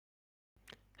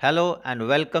Hello and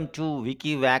welcome to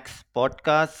WikiVax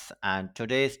podcast. And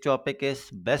today's topic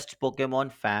is best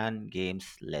Pokemon fan games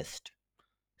list.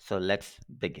 So let's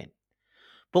begin.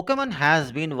 Pokemon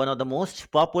has been one of the most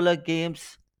popular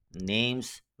games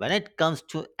names when it comes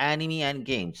to anime and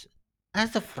games.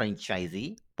 As a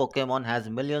franchisee, Pokemon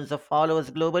has millions of followers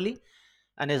globally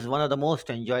and is one of the most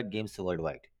enjoyed games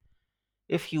worldwide.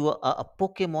 If you are a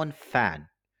Pokemon fan,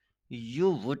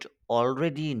 you would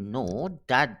already know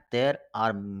that there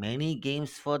are many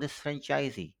games for this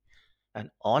franchisee, and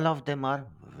all of them are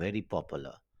very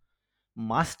popular.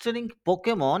 Mastering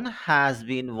Pokemon has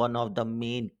been one of the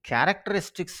main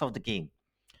characteristics of the game.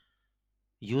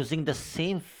 Using the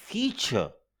same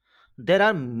feature, there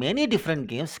are many different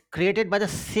games created by the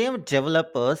same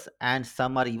developers, and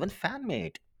some are even fan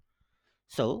made.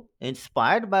 So,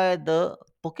 inspired by the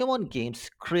Pokemon game's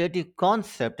creative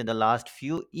concept in the last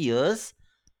few years,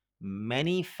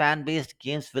 many fan based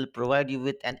games will provide you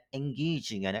with an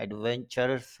engaging and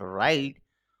adventurous ride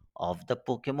of the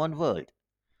Pokemon world.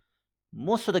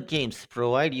 Most of the games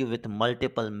provide you with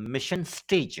multiple mission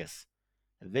stages,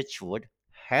 which would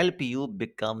help you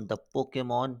become the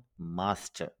Pokemon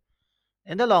master.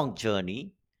 In the long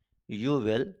journey, you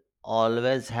will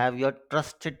always have your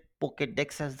trusted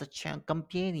Pokedex as the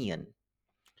companion.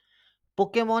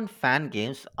 Pokemon fan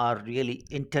games are really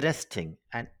interesting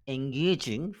and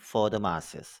engaging for the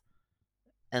masses.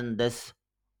 In this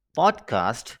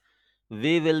podcast,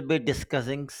 we will be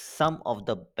discussing some of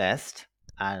the best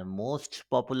and most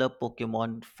popular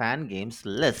Pokemon fan games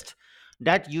list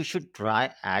that you should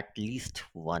try at least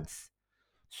once.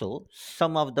 So,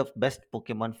 some of the best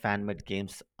Pokemon fan made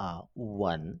games are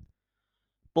 1.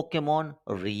 Pokemon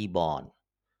Reborn.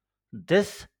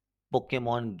 This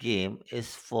Pokemon game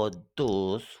is for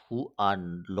those who are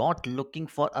not looking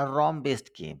for a ROM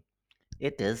based game.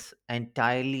 It is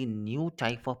entirely new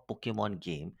type of Pokemon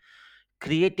game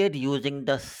created using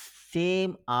the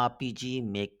same RPG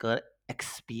Maker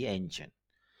XP engine.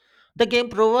 The game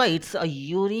provides a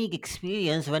unique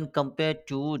experience when compared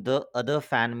to the other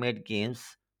fan made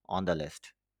games on the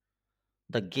list.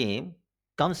 The game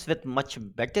comes with much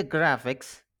better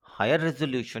graphics, higher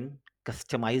resolution,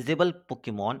 customizable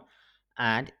Pokemon,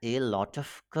 and a lot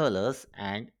of colors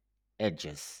and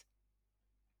edges.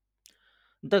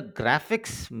 The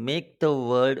graphics make the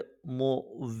world more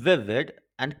vivid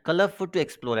and colorful to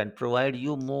explore and provide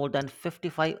you more than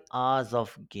 55 hours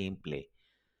of gameplay.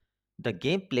 The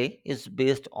gameplay is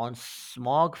based on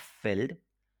smog filled,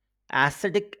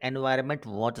 acidic environment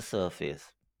water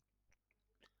surface,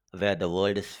 where the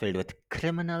world is filled with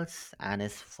criminals and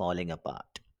is falling apart.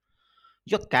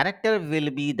 Your character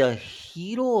will be the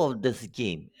hero of this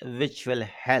game, which will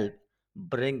help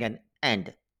bring an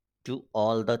end to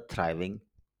all the thriving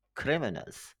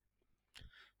criminals.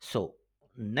 So,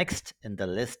 next in the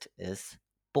list is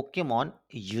Pokemon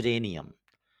Uranium.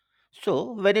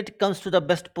 So, when it comes to the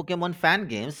best Pokemon fan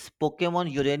games,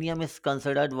 Pokemon Uranium is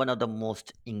considered one of the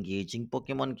most engaging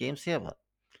Pokemon games ever.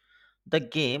 The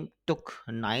game took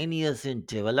 9 years in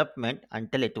development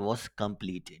until it was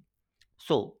completed.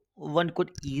 So, one could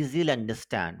easily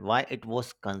understand why it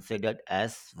was considered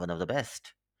as one of the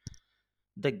best.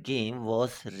 The game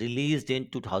was released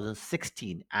in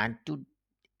 2016, and to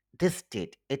this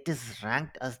date, it is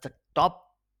ranked as the top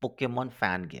Pokemon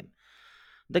fan game.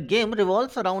 The game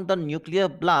revolves around the nuclear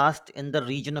blast in the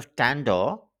region of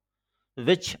Tandor,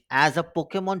 which, as a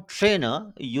Pokemon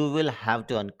trainer, you will have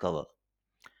to uncover.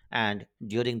 And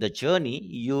during the journey,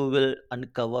 you will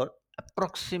uncover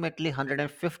approximately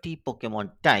 150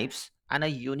 Pokemon types and a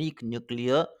unique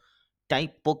nuclear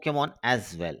type Pokemon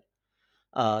as well.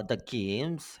 The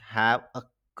games have a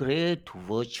great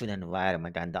virtual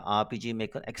environment, and the RPG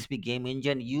Maker XP game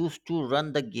engine used to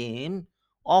run the game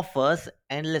offers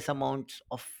endless amounts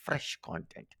of fresh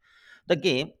content. The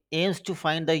game aims to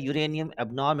find the uranium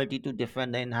abnormality to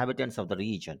defend the inhabitants of the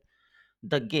region.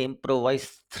 The game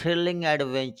provides thrilling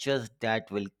adventures that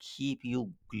will keep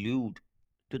you glued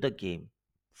to the game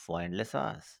for endless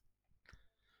hours.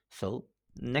 So,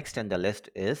 next on the list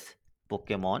is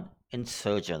Pokemon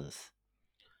Insurgents.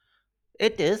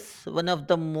 It is one of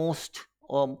the most,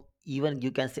 or even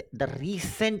you can say, the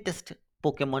recentest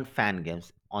Pokemon fan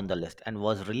games on the list and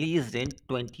was released in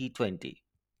 2020.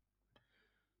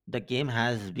 The game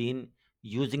has been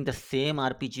using the same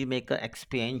RPG Maker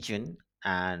XP engine,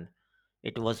 and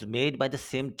it was made by the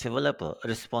same developer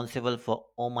responsible for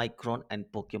Omicron and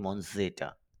Pokemon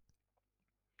Zeta.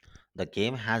 The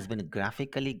game has been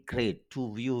graphically great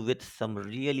to view with some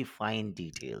really fine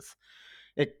details.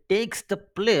 It takes the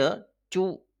player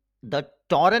to the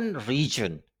Tauren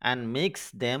region and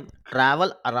makes them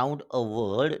travel around a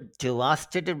world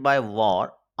devastated by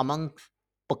war amongst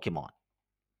Pokemon.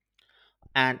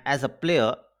 And as a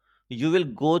player, you will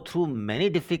go through many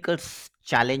difficult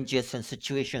challenges and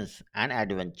situations and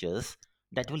adventures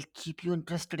that will keep you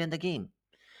interested in the game.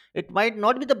 It might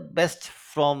not be the best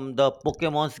from the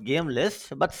Pokemon's game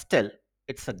list, but still,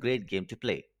 it's a great game to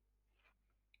play.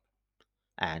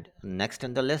 And next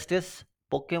on the list is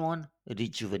Pokemon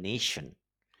Rejuvenation.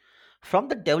 From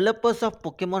the developers of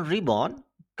Pokemon Reborn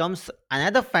comes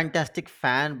another fantastic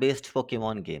fan based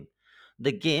Pokemon game.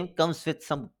 The game comes with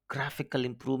some graphical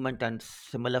improvement and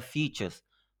similar features.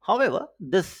 However,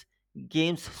 this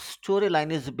game's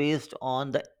storyline is based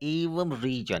on the Avon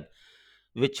region,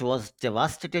 which was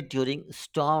devastated during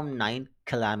Storm 9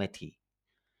 calamity.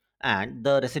 And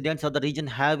the residents of the region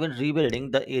have been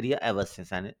rebuilding the area ever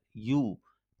since. And you,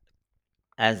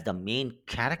 as the main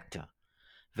character,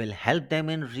 will help them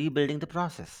in rebuilding the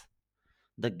process.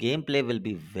 The gameplay will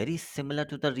be very similar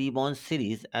to the Reborn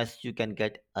series as you can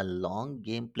get a long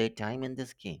gameplay time in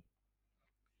this game.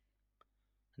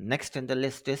 Next in the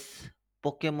list is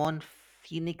Pokemon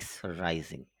Phoenix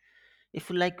Rising. If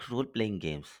you like role playing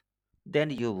games,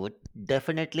 then you would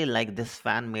definitely like this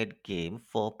fan made game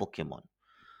for Pokemon.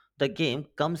 The game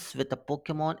comes with a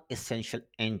Pokemon Essential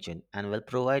engine and will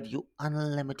provide you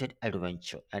unlimited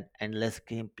adventure and endless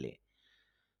gameplay.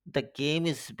 The game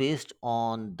is based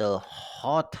on the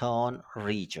Hawthorne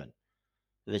region,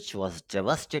 which was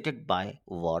devastated by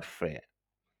warfare.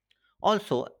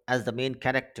 Also, as the main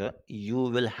character, you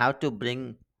will have to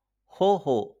bring Ho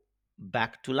Ho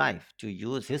back to life to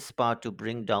use his power to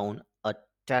bring down a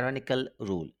tyrannical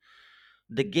rule.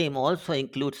 The game also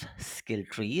includes skill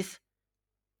trees,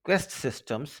 quest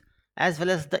systems, as well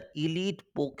as the elite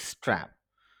poke strap.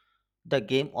 The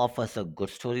game offers a good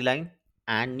storyline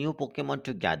and new Pokemon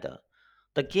to gather.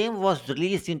 The game was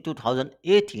released in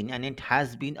 2018 and it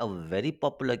has been a very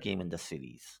popular game in the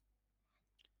series.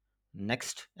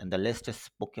 Next in the list is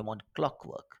Pokemon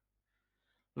Clockwork.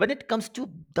 When it comes to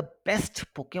the best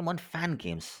Pokemon fan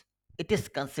games, it is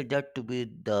considered to be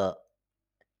the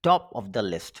top of the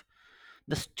list.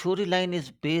 The storyline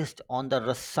is based on the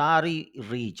Rosari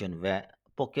region where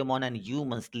Pokemon and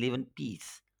humans live in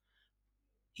peace.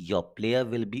 Your player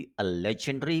will be a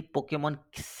legendary Pokemon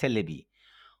Celebi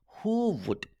who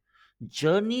would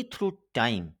journey through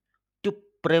time to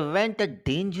prevent a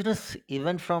dangerous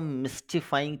event from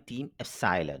mystifying Team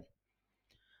Epsilon.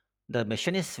 The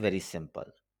mission is very simple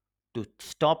to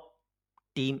stop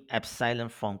Team Epsilon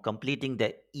from completing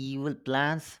their evil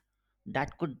plans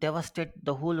that could devastate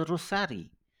the whole Rosari.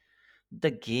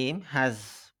 The game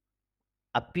has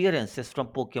appearances from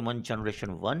Pokemon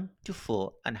Generation 1 to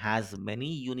 4 and has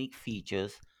many unique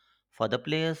features for the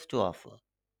players to offer.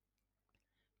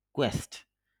 Quest,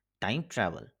 time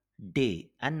travel,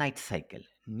 day and night cycle,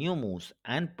 new moves,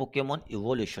 and Pokemon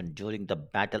evolution during the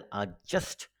battle are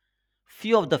just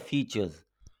few of the features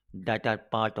that are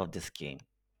part of this game.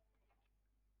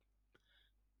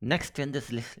 Next in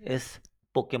this list is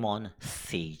Pokemon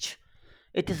Sage.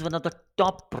 It is one of the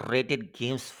top rated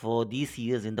games for these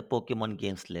years in the Pokemon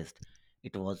games list.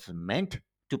 It was meant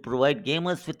to provide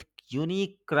gamers with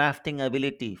unique crafting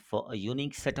ability for a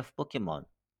unique set of Pokemon.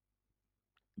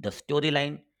 The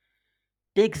storyline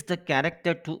takes the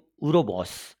character to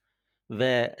Urobos,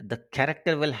 where the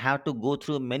character will have to go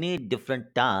through many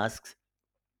different tasks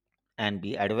and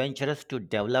be adventurous to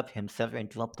develop himself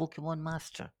into a Pokemon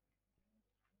master.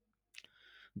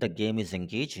 The game is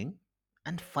engaging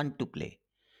and fun to play.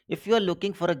 If you are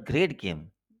looking for a great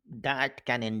game that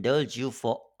can indulge you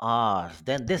for hours,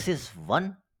 then this is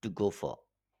one to go for.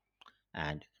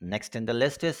 And next in the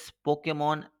list is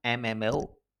Pokemon MMO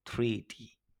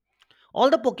 3D. All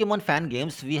the Pokemon fan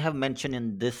games we have mentioned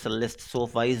in this list so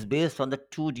far is based on the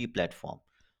 2D platform.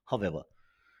 However,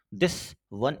 this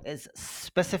one is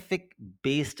specific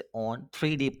based on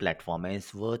 3D platform and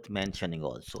it's worth mentioning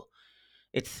also.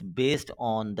 It's based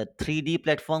on the 3D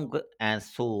platform and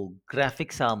so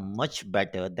graphics are much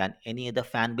better than any other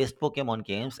fan-based Pokemon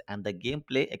games and the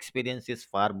gameplay experience is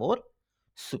far more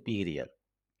superior.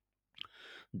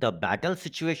 The battle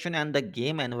situation and the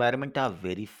game environment are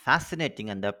very fascinating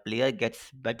and the player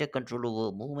gets better control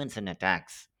over movements and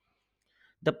attacks.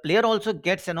 The player also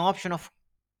gets an option of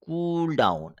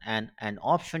cooldown and an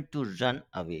option to run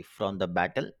away from the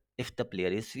battle if the player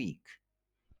is weak.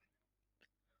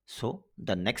 So,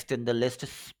 the next in the list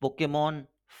is Pokemon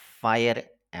Fire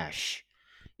Ash.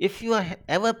 If you have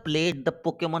ever played the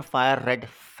Pokemon Fire Red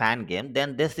fan game,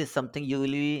 then this is something you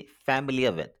will be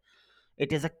familiar with.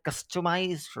 It is a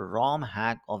customized ROM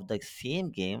hack of the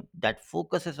same game that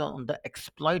focuses on the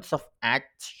exploits of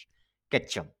Ash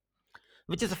Ketchum,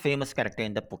 which is a famous character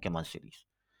in the Pokemon series.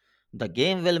 The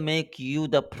game will make you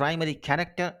the primary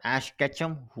character, Ash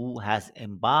Ketchum, who has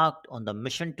embarked on the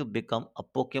mission to become a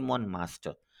Pokemon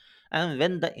master and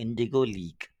win the Indigo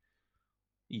League.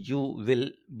 You will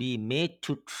be made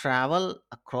to travel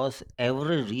across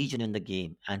every region in the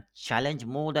game and challenge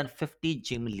more than 50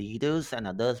 gym leaders and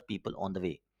other people on the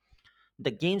way.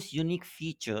 The game's unique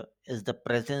feature is the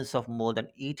presence of more than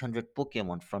 800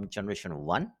 Pokemon from Generation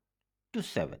 1 to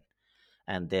 7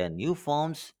 and their new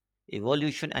forms,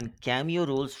 evolution, and cameo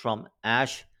roles from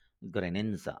Ash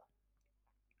Greninja.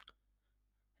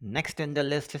 Next in the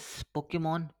list is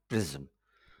Pokemon Prism.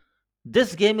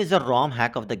 This game is a ROM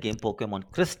hack of the game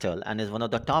Pokemon Crystal and is one of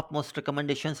the top most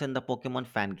recommendations in the Pokemon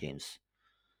fan games.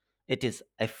 It is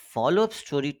a follow up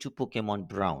story to Pokemon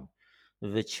Brown,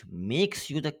 which makes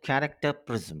you the character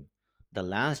Prism, the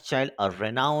lance child, a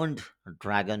renowned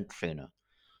dragon trainer.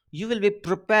 You will be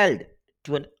propelled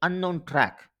to an unknown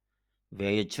track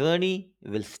where your journey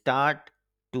will start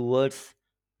towards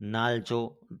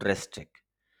Naljo district.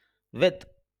 With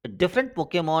different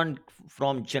Pokemon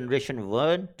from generation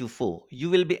 1 to 4, you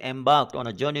will be embarked on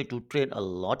a journey to train a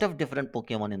lot of different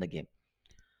Pokemon in the game.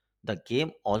 The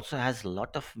game also has a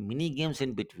lot of mini games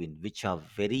in between, which are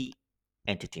very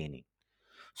entertaining.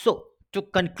 So, to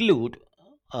conclude,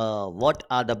 what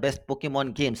are the best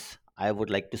Pokemon games? I would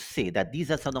like to say that these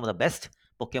are some of the best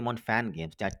Pokemon fan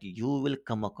games that you will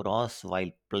come across while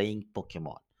playing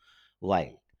Pokemon.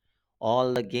 While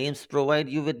all the games provide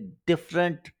you with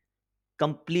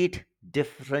complete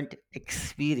different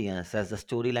experience as the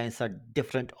storylines are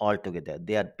different altogether.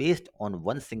 They are based on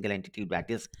one single entity,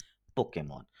 that is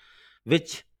Pokemon,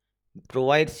 which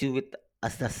provides you with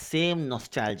as the same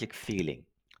nostalgic feeling.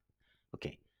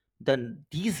 Okay. Then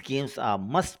these games are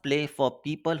must play for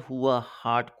people who are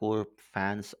hardcore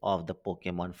fans of the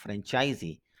Pokemon franchise.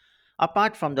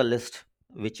 Apart from the list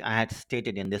which I had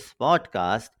stated in this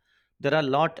podcast, there are a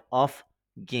lot of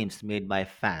games made by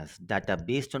fans that are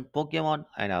based on Pokemon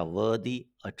and are worthy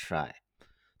a try.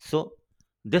 So,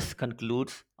 this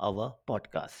concludes our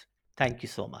podcast. Thank you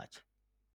so much.